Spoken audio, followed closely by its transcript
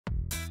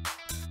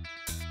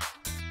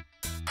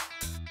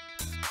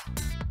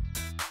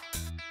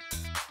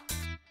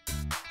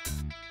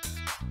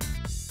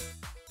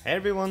Hey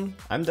everyone,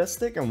 I'm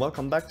Destic and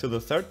welcome back to the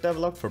third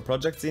devlog for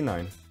Project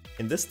Z9.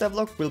 In this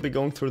devlog we'll be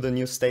going through the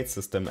new state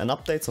system and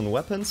updates on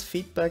weapons,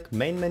 feedback,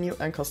 main menu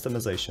and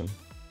customization.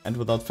 And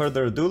without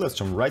further ado, let's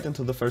jump right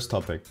into the first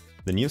topic,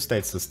 the new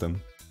state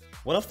system.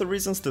 One of the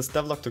reasons this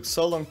devlog took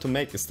so long to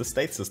make is the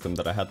state system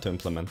that I had to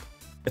implement.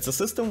 It's a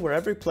system where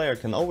every player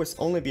can always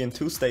only be in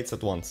two states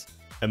at once,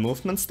 a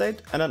movement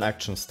state and an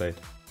action state.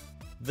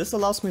 This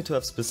allows me to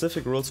have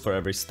specific rules for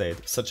every state,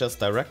 such as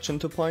direction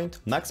to point,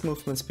 max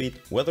movement speed,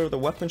 whether the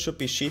weapon should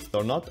be sheathed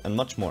or not, and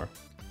much more.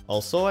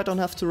 Also, I don't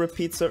have to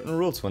repeat certain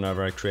rules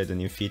whenever I create a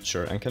new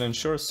feature and can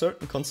ensure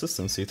certain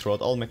consistency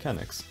throughout all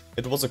mechanics.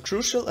 It was a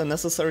crucial and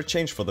necessary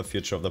change for the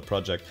future of the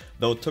project,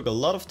 though it took a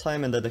lot of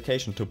time and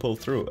dedication to pull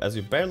through, as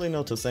you barely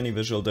notice any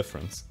visual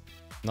difference.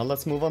 Now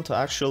let's move on to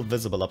actual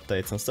visible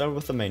updates and start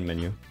with the main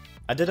menu.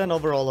 I did an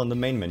overhaul on the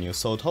main menu,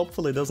 so it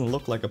hopefully doesn't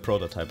look like a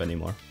prototype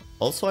anymore.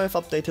 Also, I've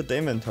updated the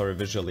inventory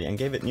visually and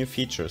gave it new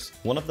features,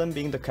 one of them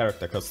being the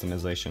character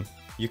customization.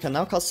 You can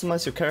now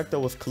customize your character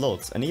with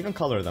clothes and even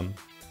color them.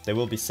 They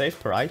will be saved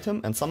per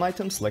item, and some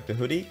items, like the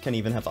hoodie, can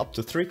even have up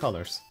to 3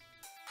 colors.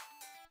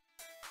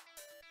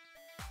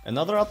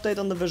 Another update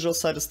on the visual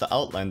side is the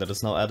outline that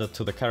is now added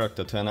to the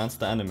character to enhance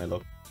the anime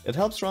look. It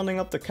helps rounding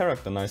up the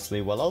character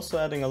nicely while also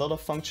adding a lot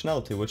of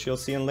functionality, which you'll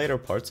see in later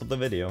parts of the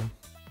video.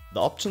 The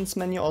options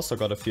menu also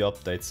got a few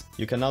updates.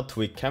 You can now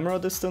tweak camera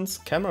distance,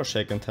 camera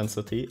shake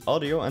intensity,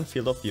 audio and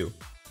field of view.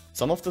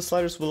 Some of the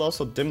sliders will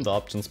also dim the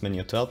options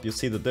menu to help you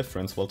see the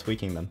difference while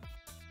tweaking them.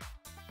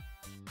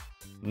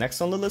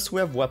 Next on the list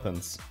we have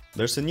weapons.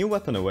 There's a new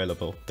weapon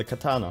available, the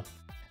katana.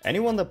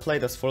 Anyone that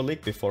played as for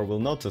League before will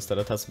notice that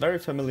it has very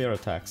familiar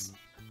attacks.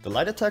 The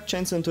light attack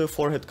chains into a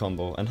 4-hit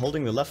combo, and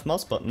holding the left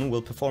mouse button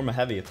will perform a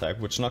heavy attack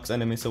which knocks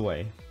enemies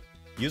away.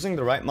 Using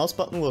the right mouse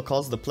button will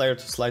cause the player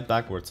to slide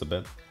backwards a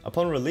bit.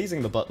 Upon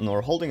releasing the button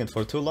or holding it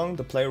for too long,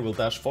 the player will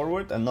dash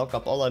forward and knock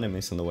up all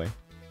enemies in the way.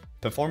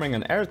 Performing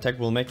an air attack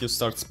will make you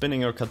start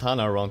spinning your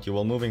katana around you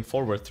while moving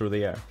forward through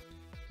the air.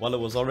 While it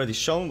was already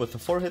shown with the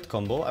 4-hit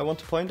combo, I want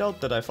to point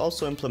out that I've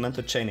also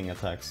implemented chaining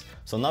attacks,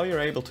 so now you're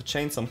able to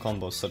chain some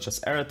combos such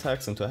as air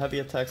attacks into heavy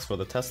attacks for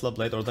the Tesla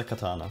blade or the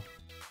katana.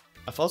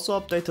 I've also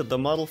updated the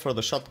model for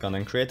the shotgun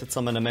and created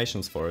some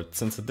animations for it,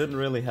 since it didn't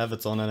really have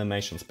its own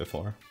animations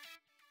before.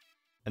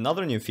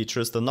 Another new feature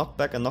is the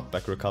knockback and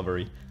knockback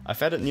recovery.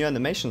 I've added new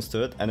animations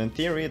to it, and in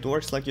theory it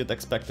works like you'd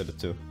expected it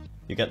to.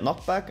 You get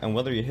knockback, and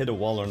whether you hit a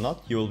wall or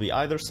not, you will be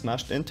either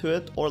smashed into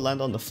it or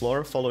land on the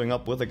floor, following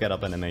up with a get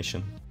up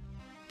animation.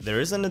 There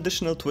is an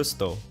additional twist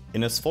though.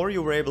 In S4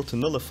 you were able to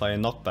nullify a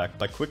knockback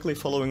by quickly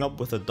following up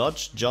with a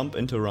dodge, jump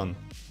into run.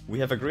 We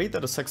have agreed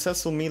that a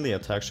successful melee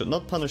attack should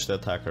not punish the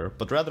attacker,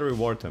 but rather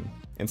reward him.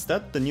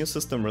 Instead, the new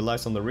system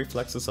relies on the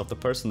reflexes of the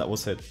person that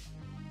was hit.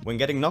 When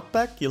getting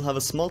knockback, you'll have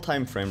a small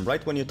time frame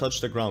right when you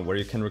touch the ground where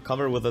you can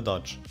recover with a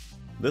dodge.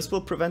 This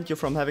will prevent you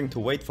from having to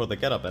wait for the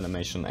get up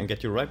animation and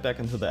get you right back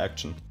into the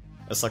action.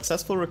 A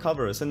successful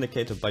recovery is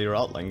indicated by your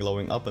outline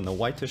glowing up in a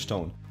whitish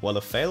tone, while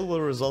a fail will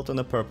result in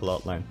a purple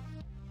outline.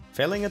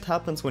 Failing it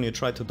happens when you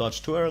try to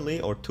dodge too early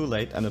or too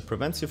late, and it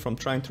prevents you from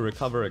trying to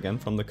recover again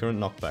from the current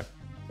knockback.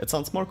 It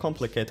sounds more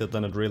complicated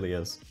than it really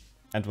is.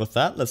 And with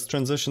that, let's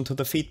transition to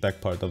the feedback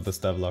part of this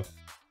devlog.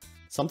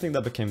 Something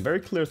that became very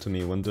clear to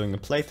me when doing a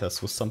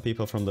playtest with some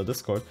people from the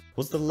Discord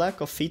was the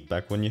lack of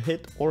feedback when you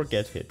hit or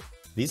get hit.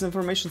 These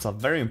informations are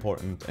very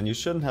important, and you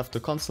shouldn't have to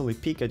constantly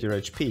peek at your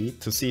HP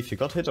to see if you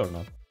got hit or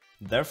not.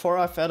 Therefore,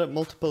 I've added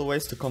multiple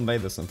ways to convey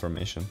this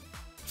information.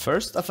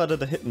 First, I've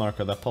added a hit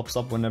marker that pops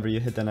up whenever you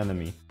hit an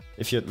enemy.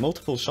 If you hit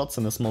multiple shots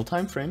in a small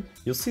time frame,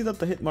 you'll see that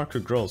the hit marker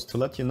grows to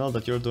let you know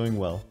that you're doing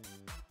well.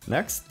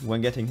 Next,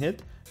 when getting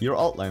hit, your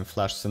outline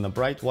flashes in a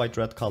bright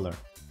white-red color.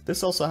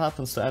 This also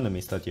happens to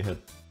enemies that you hit.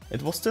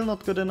 It was still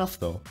not good enough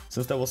though,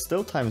 since there was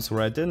still times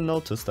where I didn't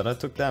notice that I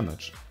took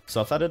damage, so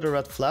I've added a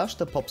red flash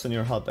that pops in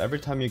your HUD every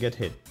time you get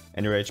hit,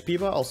 and your HP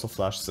bar also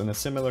flashes in a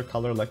similar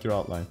color like your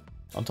outline.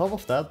 On top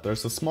of that,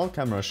 there's a small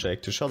camera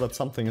shake to show that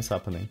something is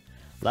happening.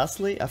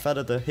 Lastly, I've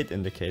added a hit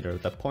indicator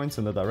that points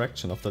in the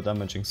direction of the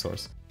damaging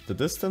source. The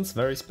distance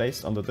varies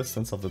based on the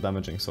distance of the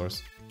damaging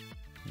source.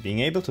 Being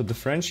able to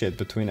differentiate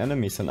between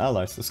enemies and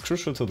allies is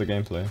crucial to the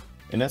gameplay.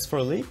 In As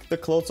for League, the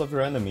clothes of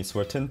your enemies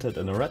were tinted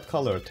in a red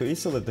color to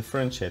easily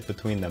differentiate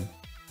between them.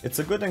 It's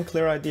a good and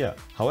clear idea,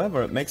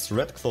 however it makes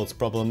red clothes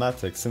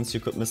problematic since you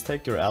could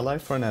mistake your ally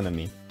for an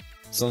enemy.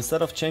 So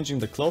instead of changing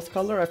the cloth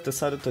color, I've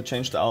decided to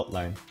change the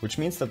outline, which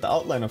means that the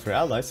outline of your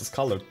allies is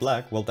colored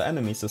black while the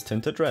enemies is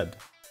tinted red.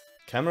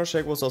 Camera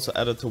shake was also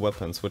added to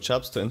weapons, which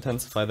helps to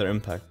intensify their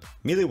impact.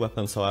 Melee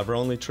weapons however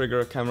only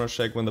trigger a camera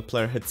shake when the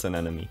player hits an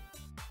enemy.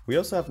 We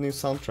also have new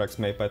soundtracks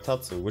made by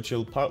Tatsu, which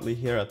you'll partly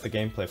hear at the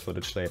gameplay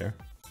footage later.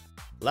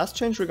 Last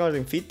change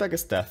regarding feedback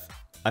is death.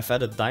 I've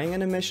added dying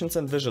animations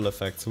and visual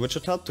effects, which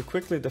should help to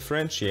quickly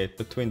differentiate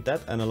between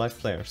dead and alive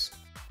players.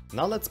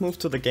 Now let's move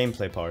to the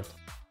gameplay part.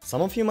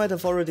 Some of you might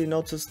have already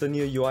noticed the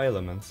new UI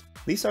elements.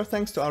 These are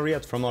thanks to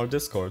Ariet from our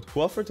Discord,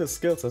 who offered his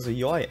skills as a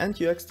UI and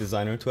UX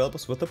designer to help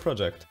us with the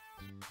project.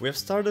 We have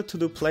started to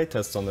do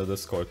playtests on the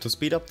Discord to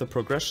speed up the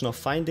progression of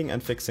finding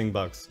and fixing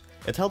bugs.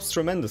 It helps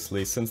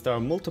tremendously since there are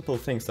multiple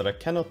things that I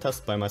cannot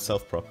test by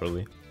myself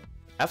properly.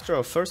 After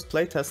our first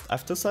playtest,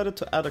 I've decided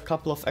to add a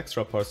couple of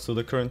extra parts to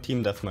the current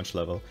team deathmatch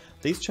level.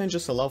 These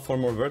changes allow for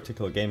more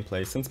vertical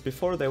gameplay since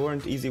before they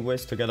weren't easy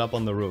ways to get up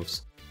on the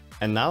roofs.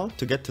 And now,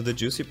 to get to the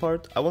juicy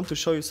part, I want to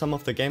show you some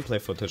of the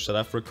gameplay footage that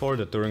I've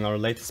recorded during our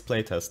latest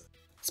playtest.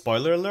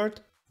 Spoiler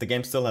alert, the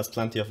game still has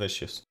plenty of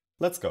issues.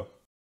 Let's go.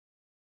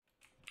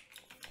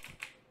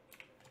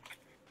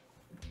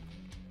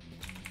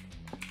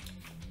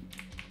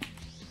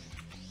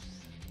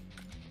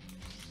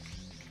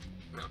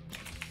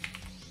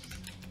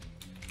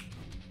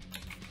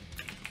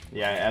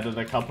 Yeah, I added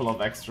a couple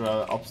of extra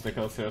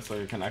obstacles here so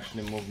you can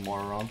actually move more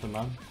around the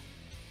map.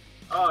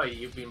 Oh,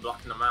 you've been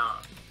blocking them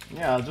out.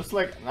 Yeah, just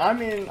like,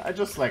 I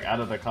just like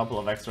added a couple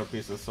of extra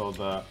pieces so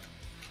the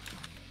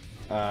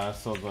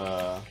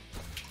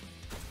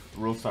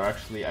roofs are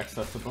actually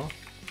accessible.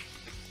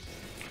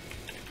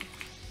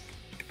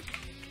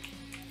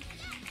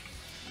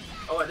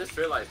 Oh, I just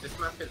realized this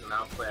map is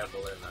now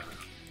playable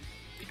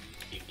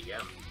in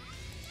PPM.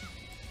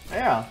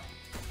 Yeah.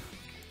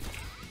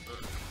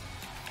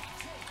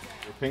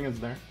 Your ping is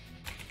there.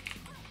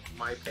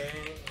 My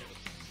ping.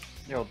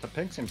 Yo, the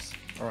ping seems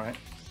alright.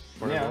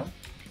 Yeah.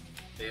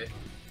 Yeah.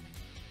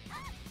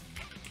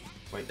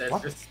 Wait, That's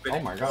what? just Oh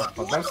my god,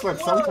 but that's like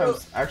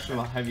sometimes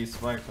actual heavy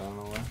spike, I don't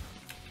know why.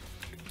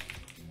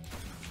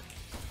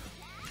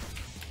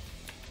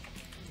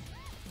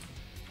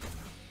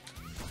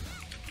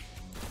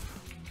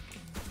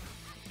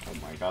 Oh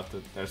my god,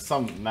 dude, there's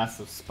some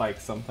massive spike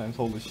sometimes,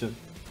 holy shit.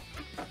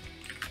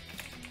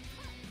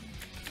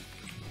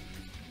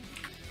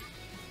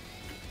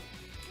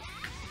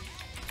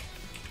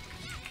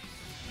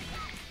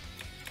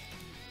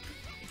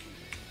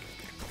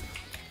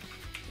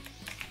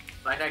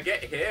 Like I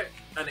get hit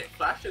and it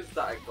flashes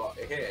that I got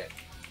hit,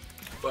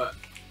 but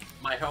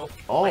my health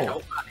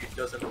value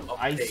doesn't update.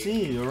 I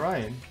see, you're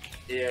right.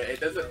 Yeah, it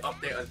doesn't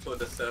update until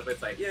the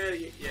server's like, yeah,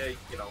 you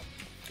know,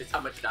 it's how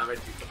much damage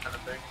you do kind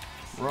of thing.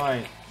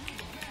 Right.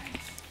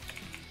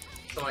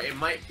 So it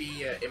might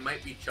be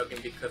chugging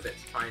because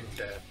it's trying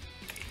to,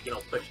 you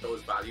know, push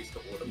those values to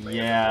all the players.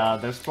 Yeah,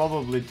 there's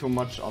probably too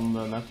much on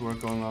the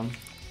network going on.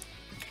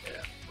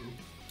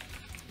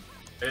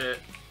 Yeah.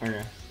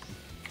 Okay.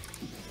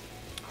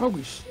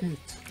 Holy shit.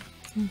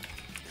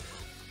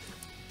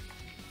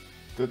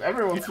 Dude,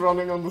 everyone's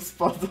running on the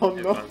spot, oh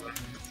no.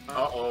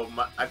 Uh-oh,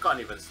 I can't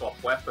even swap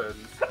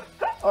weapons.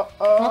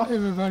 Not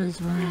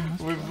everybody's running.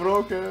 We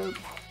broke it.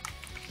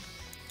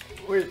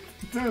 Wait,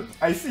 dude,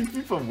 I see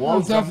people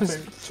wall jumping.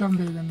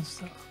 Jumping and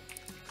stuff.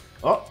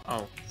 Oh,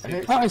 Oh.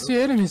 I see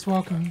enemies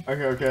walking.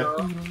 Okay.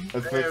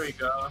 Let's There fix. we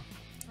go.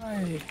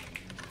 Hey.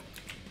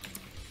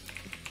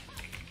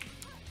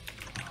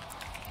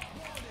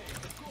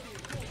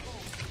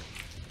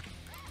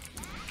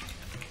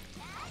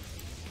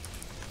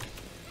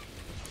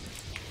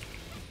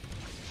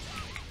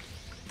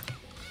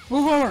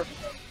 Move over!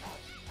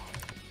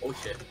 Oh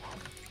shit.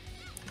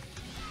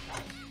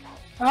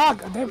 Ah,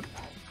 goddamn!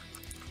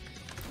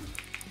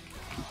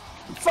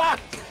 Fuck!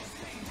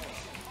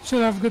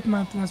 Should have got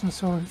my plasma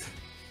sword.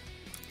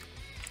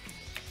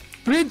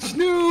 Bridge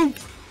noob!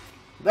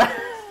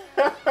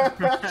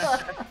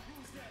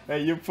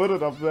 Hey, you put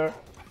it up there.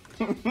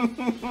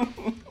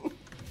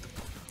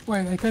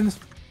 Wait,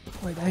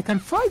 I can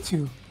fight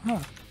you. Huh.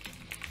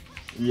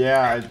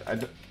 Yeah,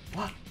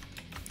 what?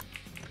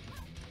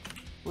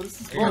 What is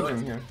this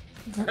problem here?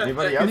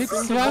 Anybody else?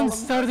 Next round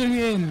starting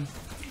in.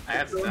 I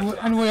have to.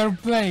 And we are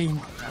playing.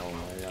 Oh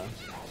my god.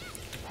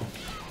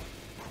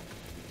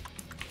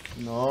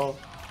 No.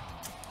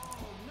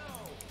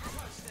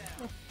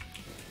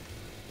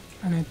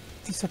 And it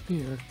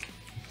disappeared.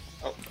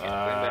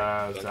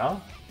 Oh,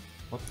 Zal?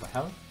 What the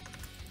hell?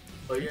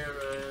 Oh yeah,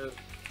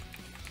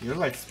 You're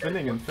like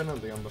spinning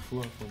infinitely on the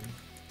floor for me.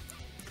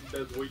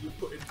 that's what you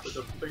put into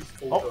the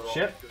placeholder. Oh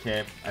shit!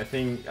 Okay, I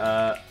think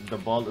the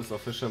ball is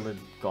officially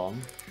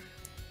gone.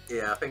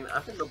 Yeah, I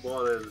think the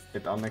ball is.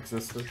 It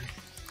unexisted.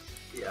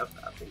 Yeah,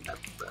 I think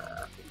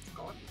it's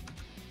gone.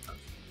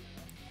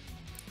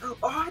 Oh,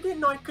 I didn't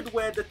know I could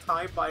wear the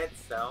tie by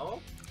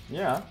itself.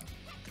 Yeah.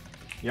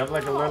 You have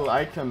like a little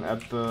icon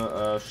at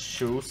the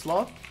shoe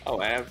slot. Oh,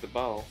 I have the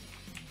ball.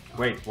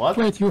 Wait, what?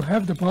 Wait, you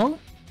have the ball?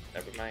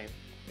 Never mind.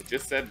 It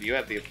just said you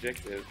had the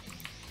objective.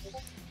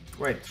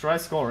 Wait, try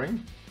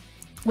scoring.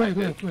 Wait.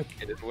 It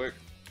did work.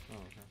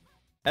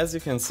 As you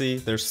can see,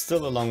 there's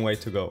still a long way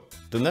to go.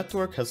 The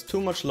network has too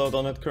much load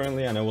on it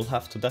currently and I will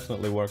have to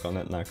definitely work on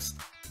it next.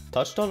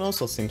 Touchdown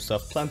also seems to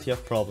have plenty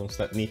of problems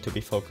that need to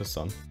be focused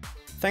on.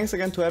 Thanks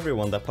again to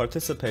everyone that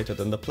participated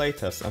in the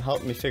playtest and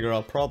helped me figure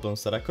out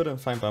problems that I couldn't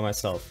find by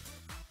myself.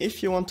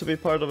 If you want to be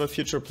part of a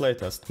future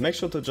playtest, make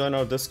sure to join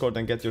our Discord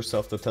and get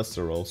yourself the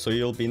tester role so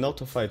you'll be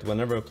notified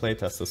whenever a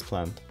playtest is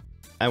planned.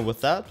 And with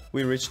that,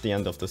 we reached the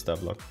end of this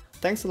devlog.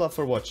 Thanks a lot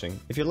for watching.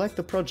 If you like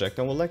the project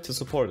and would like to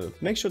support it,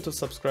 make sure to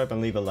subscribe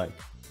and leave a like.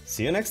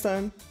 See you next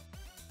time!